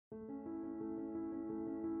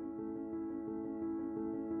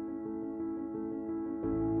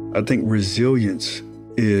I think resilience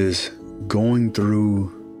is going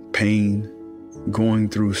through pain, going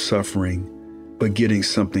through suffering, but getting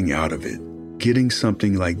something out of it. Getting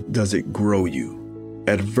something like, does it grow you?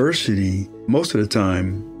 Adversity, most of the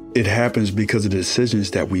time, it happens because of the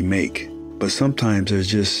decisions that we make. But sometimes there's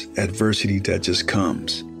just adversity that just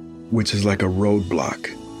comes, which is like a roadblock.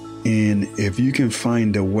 And if you can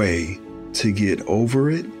find a way to get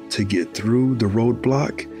over it, to get through the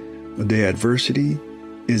roadblock, the adversity,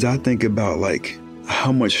 is I think about like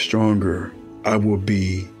how much stronger I will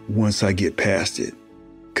be once I get past it,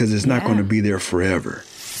 because it's not going to be there forever.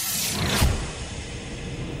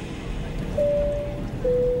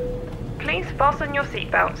 Please fasten your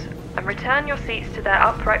seatbelts and return your seats to their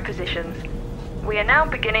upright positions. We are now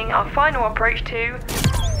beginning our final approach to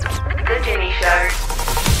The Jimmy Show.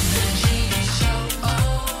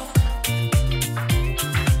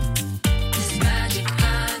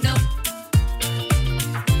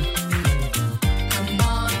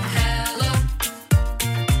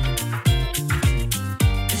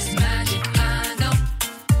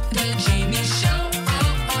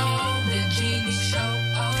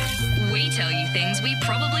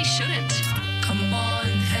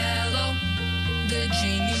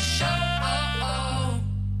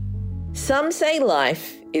 Some say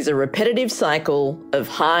life is a repetitive cycle of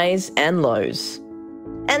highs and lows.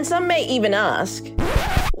 And some may even ask,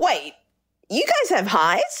 wait, you guys have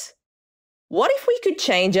highs? What if we could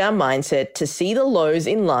change our mindset to see the lows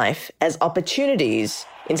in life as opportunities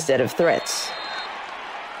instead of threats?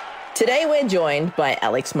 Today we're joined by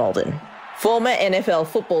Alex Molden, former NFL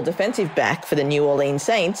football defensive back for the New Orleans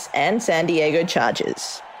Saints and San Diego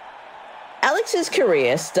Chargers. Alex's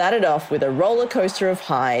career started off with a roller coaster of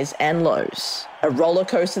highs and lows, a roller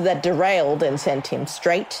coaster that derailed and sent him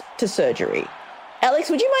straight to surgery. Alex,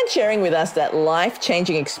 would you mind sharing with us that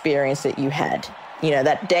life-changing experience that you had? You know,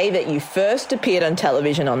 that day that you first appeared on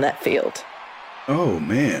television on that field. Oh,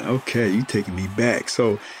 man. Okay, you taking me back.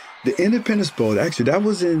 So the Independence Bowl, actually, that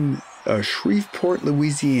was in Shreveport,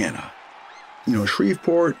 Louisiana. You know,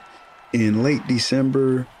 Shreveport in late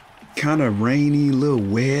December, kind of rainy, a little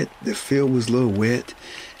wet. The field was a little wet.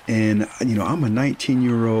 And, you know, I'm a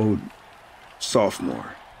 19-year-old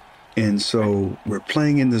sophomore. And so we're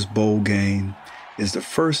playing in this bowl game. It's the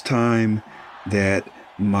first time that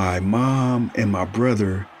my mom and my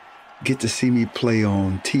brother get to see me play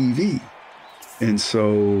on TV. And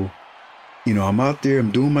so, you know, I'm out there,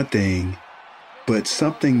 I'm doing my thing, but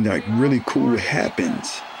something like really cool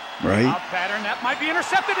happens. Right? Out pattern, that might be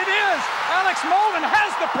intercepted. It is! Alex Molden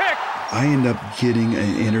has the pick! I end up getting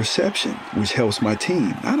an interception, which helps my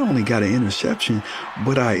team. Not only got an interception,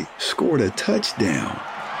 but I scored a touchdown.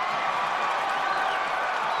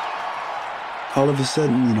 All of a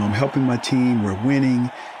sudden, you know, I'm helping my team, we're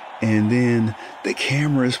winning, and then the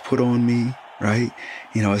camera is put on me, right?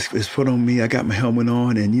 You know, it's put on me, I got my helmet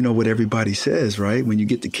on, and you know what everybody says, right? When you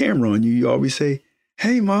get the camera on you, you always say,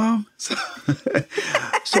 hey, Mom.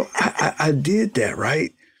 So I did that,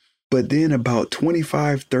 right? But then about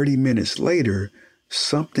 25, 30 minutes later,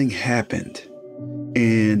 something happened.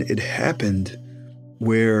 And it happened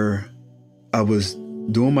where I was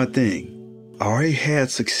doing my thing. I already had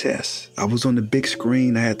success. I was on the big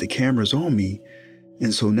screen. I had the cameras on me.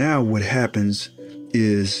 And so now what happens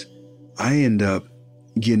is I end up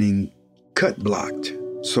getting cut blocked.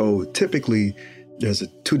 So typically, there's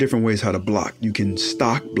two different ways how to block. You can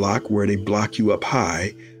stock block, where they block you up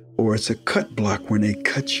high, or it's a cut block when they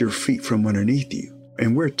cut your feet from underneath you.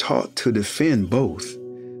 And we're taught to defend both.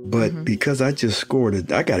 But because I just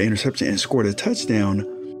I got an interception and scored a touchdown,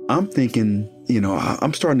 I'm thinking, you know,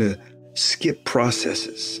 I'm starting to skip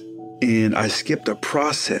processes. And I skipped a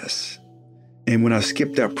process. And when I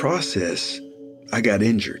skipped that process, I got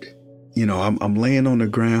injured. You know, I'm laying on the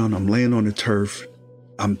ground, I'm laying on the turf.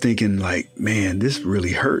 I'm thinking like, man, this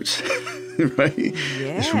really hurts, right?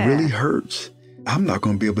 Yeah. This really hurts. I'm not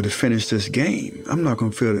going to be able to finish this game. I'm not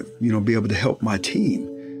going to be able to help my team.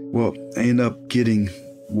 Well, I end up getting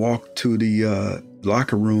walked to the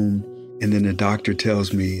locker room, and then the doctor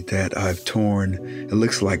tells me that it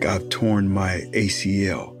looks like I've torn my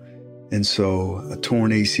ACL. And so a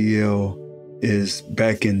torn ACL is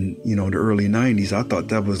back in, you know, the early 90s. I thought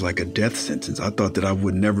that was like a death sentence. I thought that I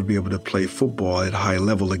would never be able to play football at a high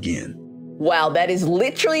level again. Wow, that is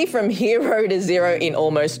literally from hero to zero in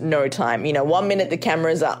almost no time. You know, 1 minute the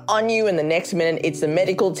cameras are on you and the next minute it's the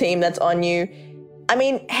medical team that's on you. I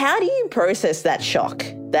mean, how do you process that shock,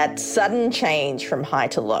 that sudden change from high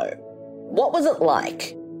to low? What was it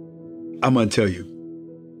like? I'm going to tell you,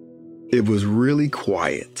 it was really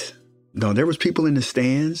quiet. No, there was people in the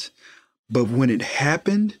stands. But when it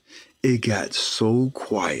happened, it got so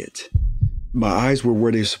quiet. My eyes were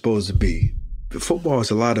where they're supposed to be. Football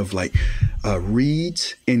is a lot of like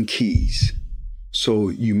reads and keys. So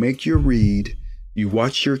you make your read, you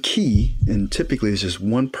watch your key, and typically it's just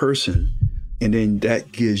one person, and then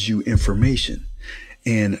that gives you information.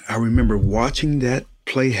 And I remember watching that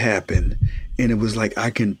play happen, and it was like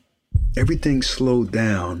everything slowed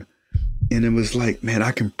down, and it was like, man,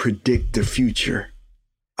 I can predict the future.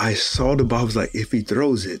 I saw the ball, I was like, if he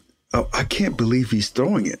throws it, oh, I can't believe he's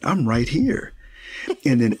throwing it. I'm right here.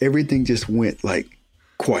 And then everything just went like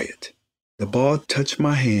quiet. The ball touched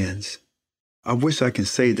my hands. I wish I can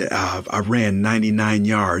say that I ran 99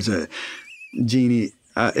 yards. Jeannie,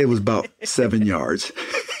 it was about 7 yards.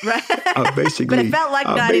 Right. But it felt like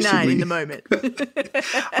 99 in the moment.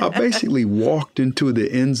 I basically walked into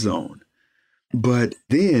the end zone. But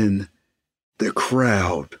then the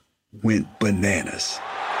crowd went bananas.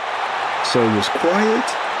 So it was quiet,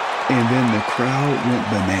 and then the crowd went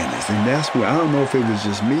bananas. And that's where, I don't know if it was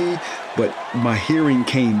just me, but my hearing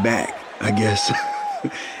came back, I guess.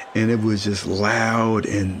 And it was just loud,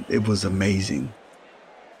 and it was amazing.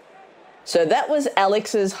 So that was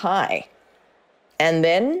Alex's high. And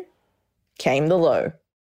then came the low.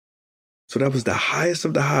 So that was the highest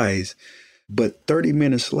of the highs. But 30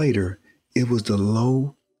 minutes later, it was the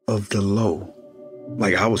low of the low.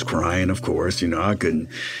 Like, I was crying, of course. I couldn't,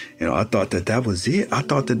 I thought that was it. I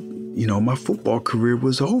thought that, my football career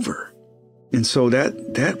was over. And so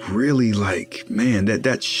that really, like, man,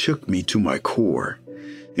 that shook me to my core.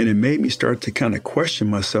 And it made me start to kind of question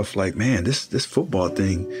myself, like, man, this football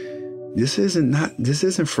thing, this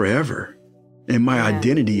isn't forever. And my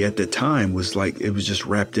identity at the time was like, it was just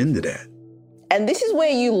wrapped into that. And this is where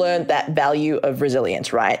you learned that value of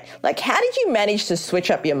resilience, right? Like, how did you manage to switch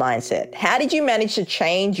up your mindset? How did you manage to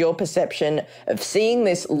change your perception of seeing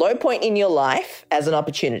this low point in your life as an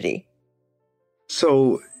opportunity?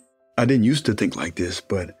 So I didn't used to think like this,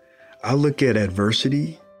 but I look at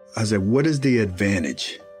adversity. I said, what is the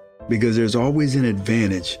advantage? Because there's always an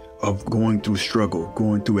advantage of going through struggle,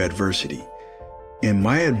 going through adversity. And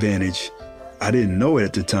my advantage, I didn't know it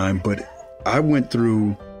at the time, but I went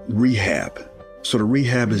through rehab. So the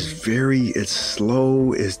rehab is it's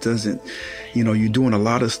slow. It doesn't, you're doing a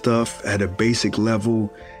lot of stuff at a basic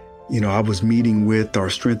level. I was meeting with our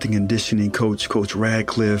strength and conditioning coach, Coach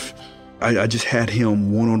Radcliffe. I just had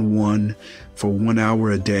him one-on-one for 1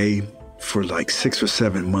 hour a day for like 6 or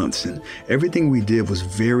 7 months. And everything we did was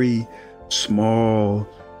very small,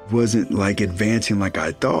 wasn't like advancing like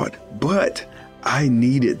I thought, but I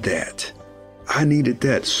needed that. I needed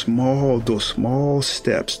those small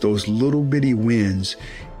steps, those little bitty wins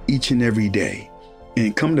each and every day.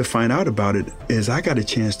 And come to find out about it as I got a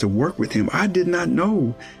chance to work with him. I did not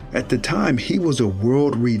know at the time he was a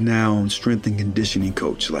world-renowned strength and conditioning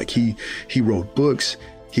coach. Like he wrote books.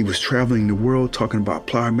 He was traveling the world talking about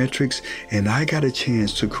plyometrics, and I got a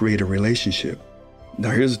chance to create a relationship.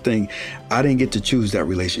 Now, here's the thing. I didn't get to choose that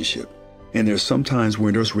relationship. And there's sometimes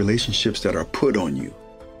where there's relationships that are put on you.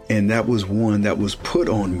 And that was one that was put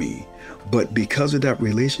on me. But because of that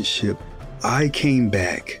relationship, I came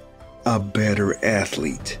back a better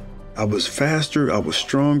athlete. I was faster, I was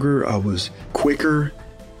stronger, I was quicker.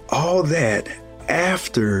 All that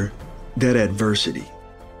after that adversity.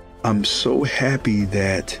 I'm so happy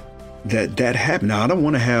that happened. Now, I don't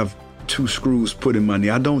want to have 2 screws put in my knee.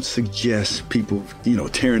 I don't suggest people,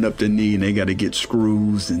 tearing up their knee and they got to get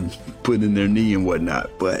screws and put in their knee and whatnot.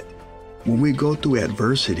 But when we go through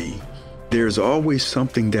adversity, there's always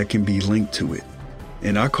something that can be linked to it.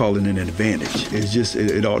 And I call it an advantage. It's just,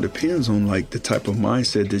 it all depends on like the type of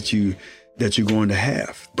mindset that you're going to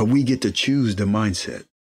have. But we get to choose the mindset.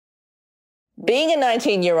 Being a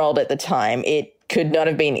 19-year-old at the time, it could not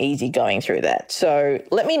have been easy going through that. So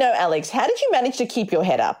let me know, Alex, how did you manage to keep your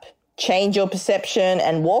head up, change your perception,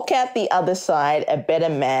 and walk out the other side a better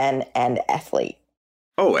man and athlete?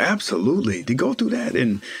 Oh, absolutely. To go through that.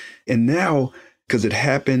 And now, because it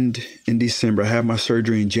happened in December, I had my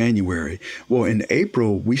surgery in January. Well, in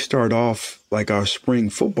April, we start off like our spring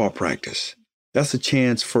football practice. That's a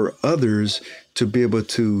chance for others to be able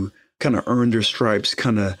to kind of earn their stripes,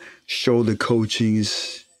 kind of show the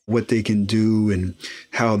coachings what they can do and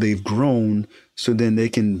how they've grown so then they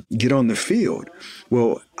can get on the field.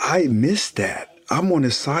 Well, I missed that. I'm on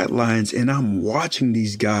the sidelines and I'm watching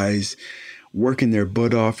these guys working their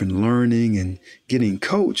butt off and learning and getting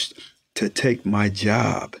coached to take my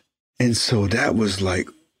job. And so that was like,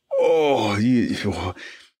 I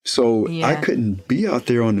couldn't be out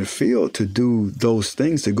there on the field to do those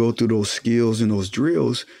things, to go through those skills and those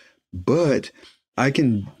drills, but I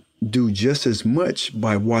can do just as much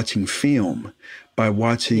by watching film, by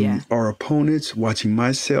watching our opponents, watching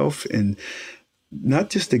myself, and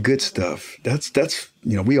not just the good stuff. That's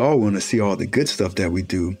we all want to see all the good stuff that we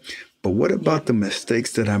do. But what about the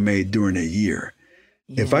mistakes that I made during a year?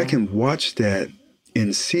 Yeah. If I can watch that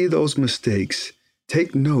and see those mistakes,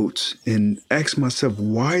 take notes and ask myself,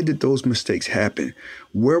 why did those mistakes happen?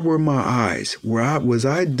 Where were my eyes? Was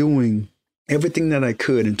I doing everything that I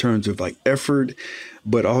could in terms of like effort,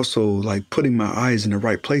 but also like putting my eyes in the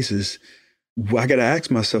right places? I got to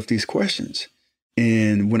ask myself these questions.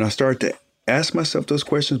 And when I start to ask myself those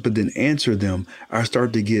questions, but then answer them, I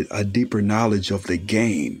start to get a deeper knowledge of the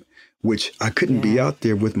game, which I couldn't be out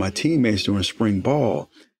there with my teammates during spring ball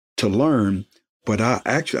to learn. But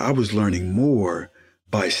I was learning more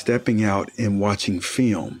by stepping out and watching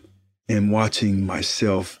film and watching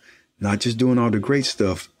myself, not just doing all the great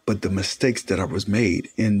stuff, but the mistakes that I was made.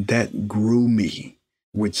 And that grew me,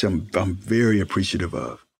 which I'm very appreciative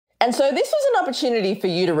of. And so this was an opportunity for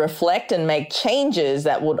you to reflect and make changes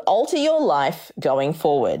that would alter your life going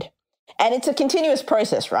forward. And it's a continuous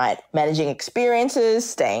process, right? Managing experiences,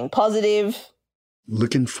 staying positive.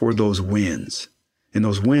 Looking for those wins. And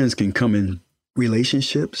those wins can come in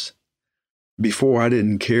relationships. Before, I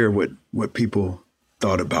didn't care what people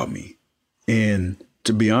thought about me. And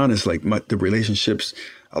to be honest, like the relationships,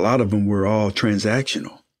 a lot of them were all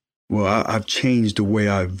transactional. Well, I've changed the way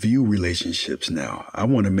I view relationships now. I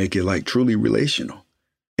want to make it like truly relational.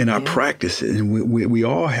 And I practice it. And we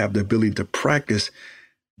all have the ability to practice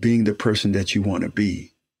being the person that you want to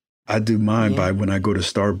be. I do mine by when I go to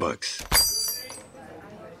Starbucks.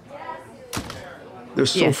 They're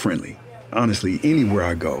so friendly, honestly, anywhere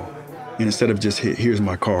I go. And instead of just, here's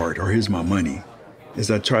my card or here's my money, is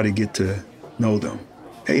I try to get to know them.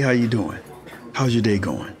 Hey, how you doing? How's your day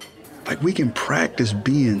going? Like, we can practice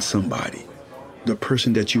being somebody, the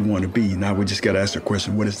person that you want to be. Now we just got to ask the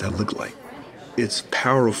question, what does that look like? It's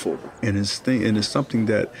powerful, and it's something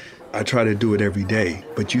that I try to do it every day.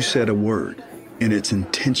 But you said a word, and it's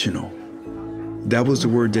intentional. That was the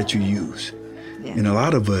word that you use. Yeah. And a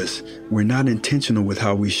lot of us, we're not intentional with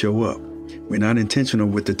how we show up. We're not intentional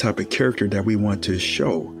with the type of character that we want to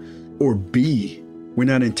show or be. We're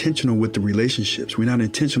not intentional with the relationships. We're not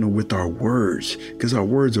intentional with our words, because our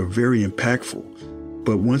words are very impactful.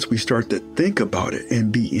 But once we start to think about it and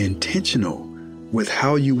be intentional with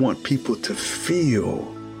how you want people to feel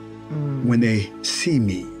when they see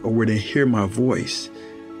me or when they hear my voice,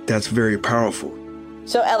 that's very powerful.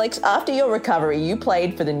 So, Alex, after your recovery, you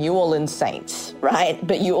played for the New Orleans Saints, right?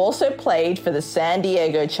 But you also played for the San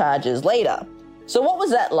Diego Chargers later. So what was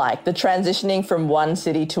that like, the transitioning from one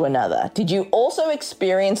city to another? Did you also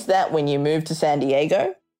experience that when you moved to San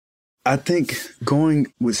Diego? I think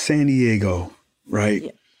going with San Diego, right?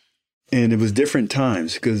 Yeah. And it was different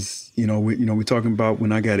times because, we're talking about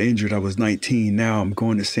when I got injured, I was 19. Now I'm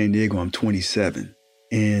going to San Diego, I'm 27.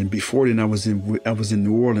 And before then, I was in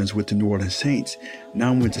New Orleans with the New Orleans Saints.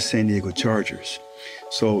 Now I went to San Diego Chargers.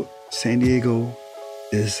 So San Diego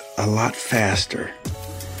is a lot faster.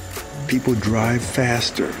 People drive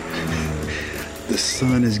faster. The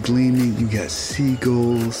sun is gleaming. You got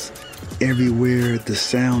seagulls everywhere. The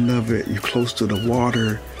sound of it. You're close to the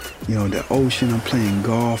water. The ocean. I'm playing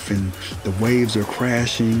golf and the waves are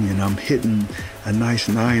crashing and I'm hitting a nice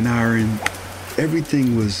 9-iron.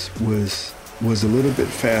 Everything was a little bit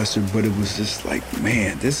faster, but it was just like,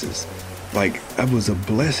 man, this is like, that was a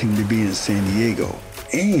blessing to be in San Diego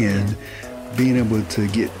and being able to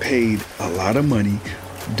get paid a lot of money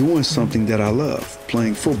doing something that I love,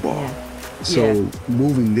 playing football. So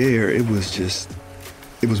moving there, it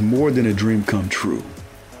was more than a dream come true.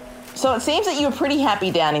 So it seems that you were pretty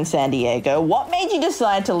happy down in San Diego. What made you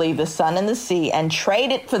decide to leave the sun and the sea and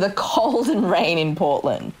trade it for the cold and rain in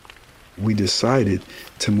Portland? We decided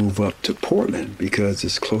to move up to Portland because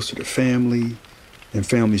it's closer to family, and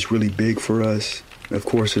family's really big for us. Of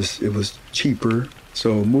course, it was cheaper.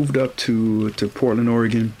 So moved up to Portland,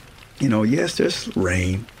 Oregon. Yes, there's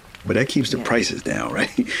rain, but that keeps the prices down, right?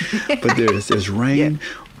 But there's rain.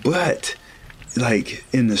 But like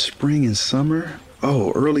in the spring and summer,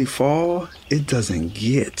 early fall, it doesn't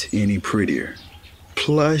get any prettier.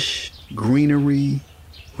 Plush, greenery.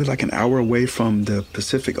 We're like an hour away from the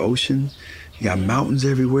Pacific Ocean. You got mountains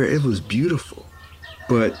everywhere. It was beautiful.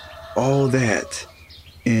 But all that,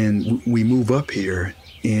 and we move up here,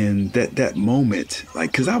 and that moment,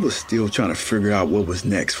 like, because I was still trying to figure out what was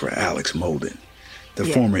next for Alex Molden, the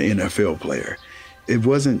former NFL player. It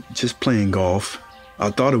wasn't just playing golf.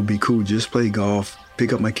 I thought it would be cool, just play golf,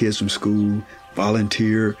 pick up my kids from school,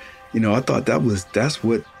 volunteer. I thought that's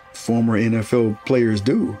what former NFL players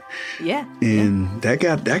do. Yeah. And that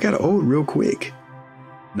got old real quick.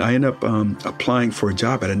 I ended up applying for a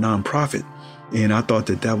job at a nonprofit. And I thought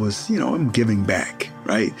that was, I'm giving back,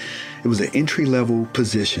 right? It was an entry-level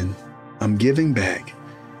position. I'm giving back.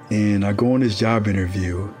 And I go on this job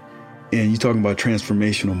interview, and you're talking about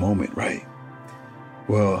transformational moment, right?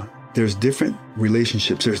 Well, there's different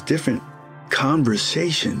relationships. There's different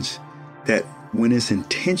conversations that when it's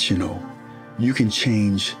intentional, you can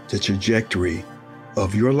change the trajectory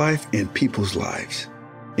of your life and people's lives.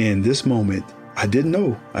 In this moment, I didn't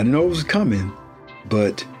know it was coming,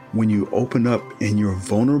 but when you open up and you're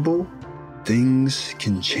vulnerable, things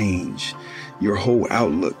can change. Your whole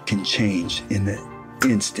outlook can change in an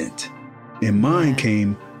instant. And mine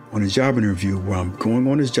came on a job interview where I'm going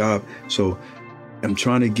on this job. So I'm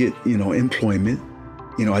trying to get, employment.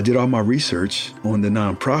 I did all my research on the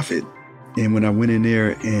nonprofit. And when I went in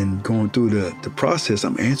there and going through the process,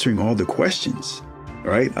 I'm answering all the questions,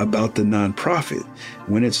 right, about the nonprofit,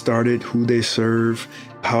 when it started, who they serve,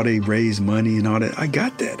 how they raise money and all that. I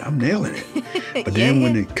got that. I'm nailing it. But then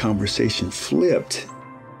when the conversation flipped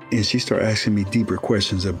and she started asking me deeper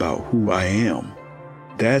questions about who I am,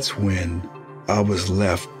 that's when I was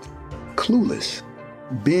left clueless.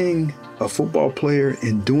 Being a football player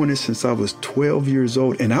and doing it since I was 12 years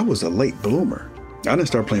old, and I was a late bloomer. I didn't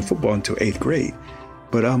start playing football until 8th grade,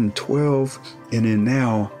 but I'm 12 and then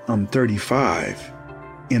now I'm 35.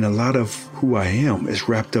 And a lot of who I am is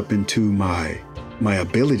wrapped up into my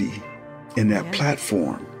ability in that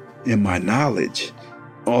platform and my knowledge,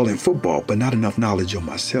 all in football, but not enough knowledge on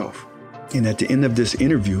myself. And at the end of this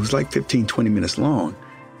interview, it was like 15, 20 minutes long.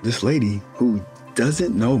 This lady who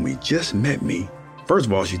doesn't know me, just met me. First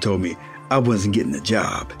of all, she told me I wasn't getting the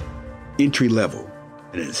job, entry level.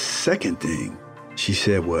 And the second thing she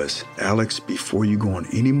said was, Alex, before you go on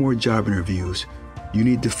any more job interviews, you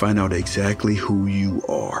need to find out exactly who you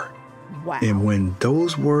are. Wow. And when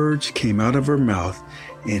those words came out of her mouth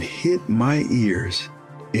and hit my ears,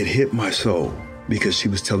 it hit my soul because she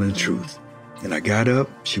was telling the truth. And I got up,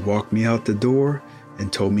 she walked me out the door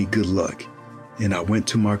and told me good luck. And I went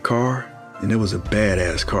to my car, and it was a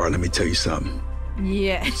badass car, let me tell you something.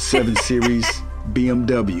 Yeah. 7 Series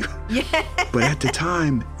BMW. Yeah. But at the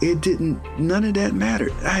time, none of that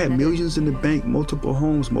mattered. I had millions in the bank, multiple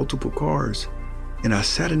homes, multiple cars. And I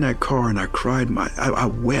sat in that car and I cried. I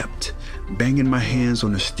wept, banging my hands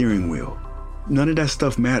on the steering wheel. None of that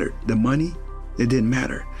stuff mattered. The money, it didn't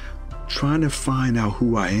matter. Trying to find out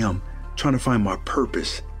who I am, trying to find my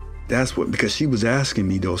purpose. That's because she was asking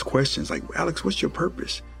me those questions like, Alex, what's your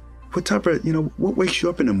purpose? What type of, what wakes you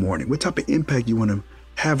up in the morning? What type of impact you want to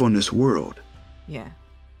have on this world? Yeah.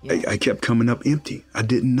 I kept coming up empty. I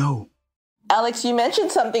didn't know. Alex, you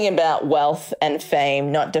mentioned something about wealth and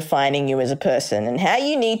fame not defining you as a person and how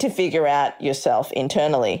you need to figure out yourself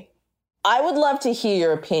internally. I would love to hear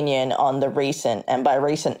your opinion on the recent, and by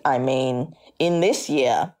recent I mean in this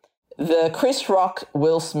year, the Chris Rock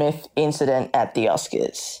Will Smith incident at the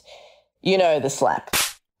Oscars. The slap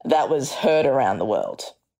that was heard around the world.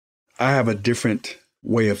 I have a different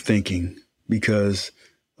way of thinking because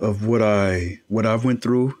of what I've went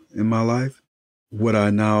through in my life, what I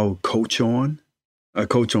now coach on. I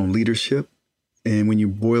coach on leadership. And when you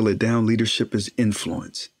boil it down, leadership is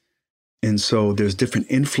influence. And so there's different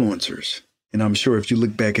influencers. And I'm sure if you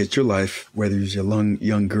look back at your life, whether it's a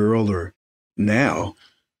young girl or now,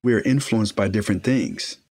 we're influenced by different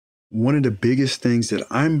things. One of the biggest things that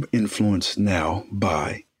I'm influenced now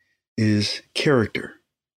by is character.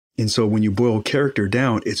 And so when you boil character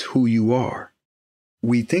down, it's who you are.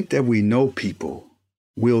 We think that we know people.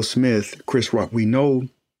 Will Smith, Chris Rock, we know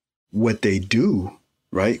what they do,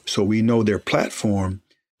 right? So we know their platform,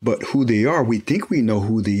 but who they are, we think we know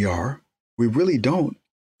who they are. We really don't.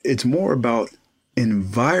 It's more about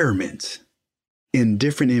environments. In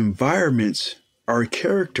different environments, our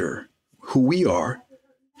character, who we are,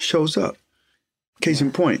 shows up. Case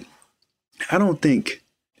in point, I don't think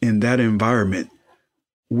in that environment,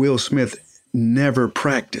 Will Smith never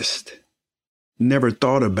practiced, never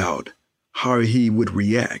thought about how he would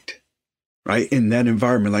react, right? In that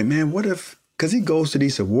environment, like, man, what if, because he goes to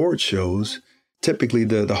these award shows, typically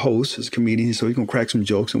the host is a comedian, so he's going to crack some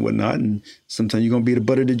jokes and whatnot, and sometimes you're going to be the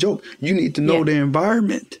butt of the joke. You need to know the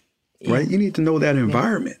environment, right? You need to know that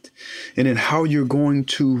environment and then how you're going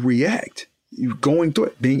to react. You're going through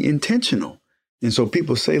it, being intentional. And so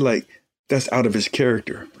people say, like, that's out of his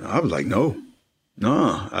character. I was like, no,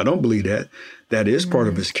 I don't believe that. That is part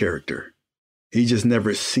of his character. He just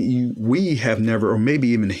never we have never, or maybe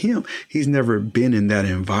even him, he's never been in that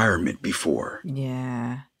environment before.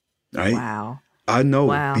 Yeah. Right? Wow. I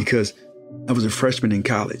know because I was a freshman in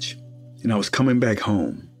college and I was coming back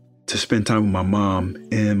home to spend time with my mom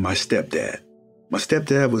and my stepdad. My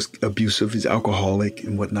stepdad was abusive. He's alcoholic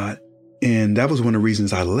and whatnot. And that was one of the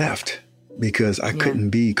reasons I left, because I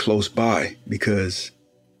couldn't be close by because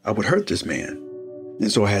I would hurt this man.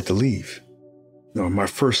 And so I had to leave. You know, my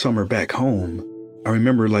first summer back home, I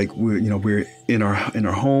remember like we're in our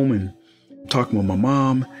home and talking with my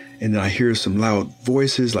mom, and then I hear some loud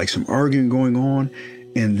voices, like some arguing going on.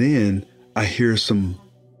 And then I hear some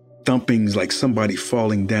thumpings, like somebody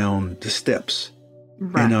falling down the steps.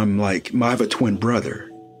 Right. And I'm like, I have a twin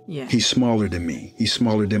brother. Yeah. He's smaller than me. He's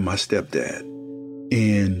smaller than my stepdad.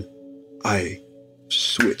 And I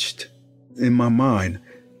switched. In my mind,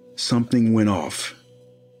 something went off.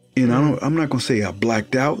 And I'm not going to say I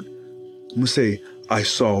blacked out. I'm going to say I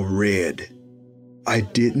saw red. I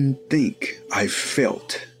didn't think, I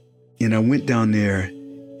felt. And I went down there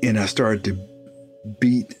and I started to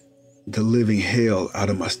beat the living hell out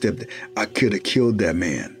of my stepdad. I could have killed that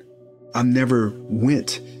man. I never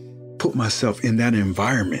put myself in that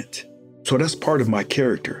environment. So that's part of my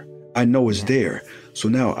character. I know it's there. So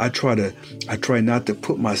now I try not to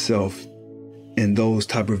put myself in those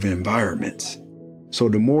type of environments. So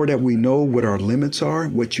the more that we know what our limits are,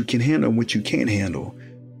 what you can handle and what you can't handle,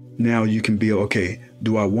 now you can be, okay,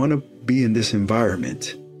 do I want to be in this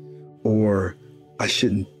environment? Or I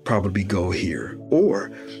shouldn't probably go here.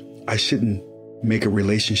 Or I shouldn't make a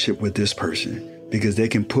relationship with this person because they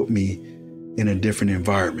can put me in a different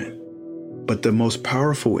environment. But the most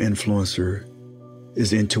powerful influencer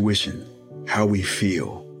is intuition, how we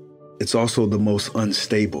feel. It's also the most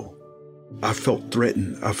unstable. I felt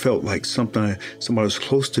threatened. I felt like somebody was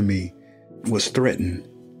close to me was threatened.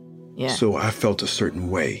 Yeah. So I felt a certain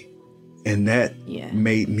way. And that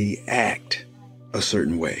made me act a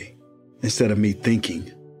certain way. Instead of me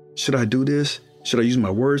thinking, should I do this? Should I use my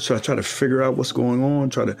words? Should I try to figure out what's going on?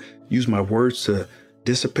 Try to use my words to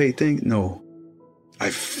dissipate things? No, I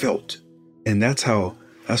felt. And that's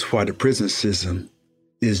why the prison system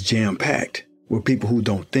is jam-packed with people who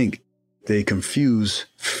don't think. They confuse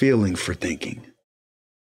feeling for thinking.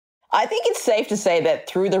 I think it's safe to say that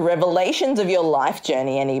through the revelations of your life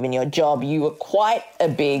journey and even your job, you were quite a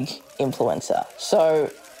big influencer. So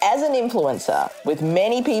as an influencer, with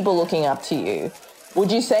many people looking up to you,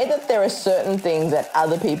 would you say that there are certain things that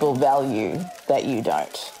other people value that you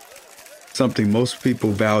don't? Something most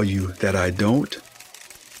people value that I don't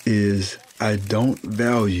is I don't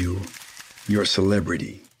value your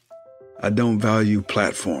celebrity. I don't value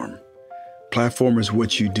platform. Platform is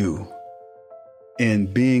what you do.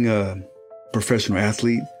 And being a professional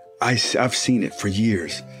athlete, I've seen it for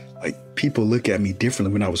years. Like, people look at me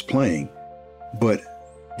differently when I was playing. But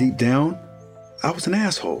deep down, I was an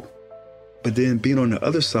asshole. But then being on the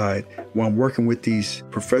other side, while I'm working with these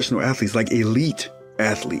professional athletes, like elite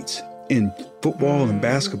athletes in football and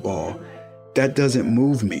basketball, that doesn't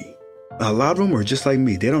move me. A lot of them are just like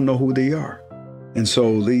me. They don't know who they are. And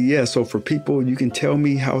so, so for people, you can tell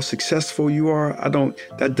me how successful you are.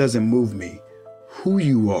 That doesn't move me. Who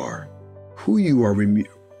you are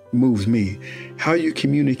moves me. How you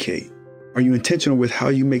communicate. Are you intentional with how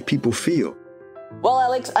you make people feel? Well,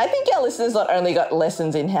 Alex, I think our listeners not only got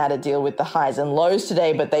lessons in how to deal with the highs and lows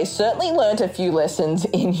today, but they certainly learned a few lessons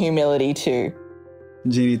in humility too.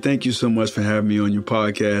 Jeannie, thank you so much for having me on your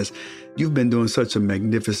podcast. You've been doing such a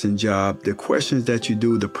magnificent job. The questions that you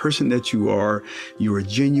do, the person that you are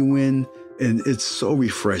genuine, and it's so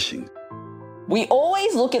refreshing. We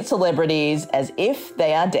always look at celebrities as if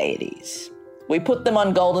they are deities. We put them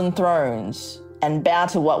on golden thrones and bow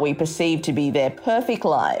to what we perceive to be their perfect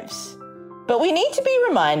lives. But we need to be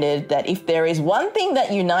reminded that if there is one thing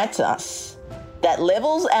that unites us, that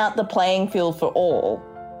levels out the playing field for all,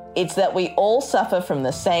 it's that we all suffer from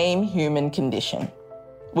the same human condition.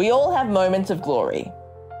 We all have moments of glory,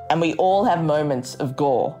 and we all have moments of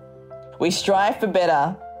gore. We strive for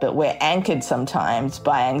better, but we're anchored sometimes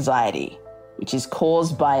by anxiety, which is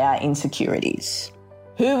caused by our insecurities.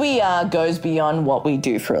 Who we are goes beyond what we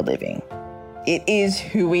do for a living. It is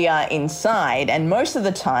who we are inside, and most of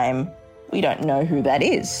the time, we don't know who that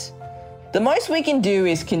is. The most we can do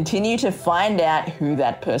is continue to find out who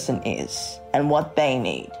that person is and what they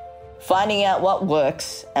need, finding out what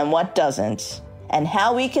works and what doesn't, and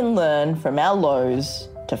how we can learn from our lows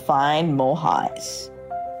to find more highs.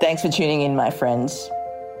 Thanks for tuning in, my friends.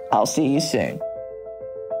 I'll see you soon.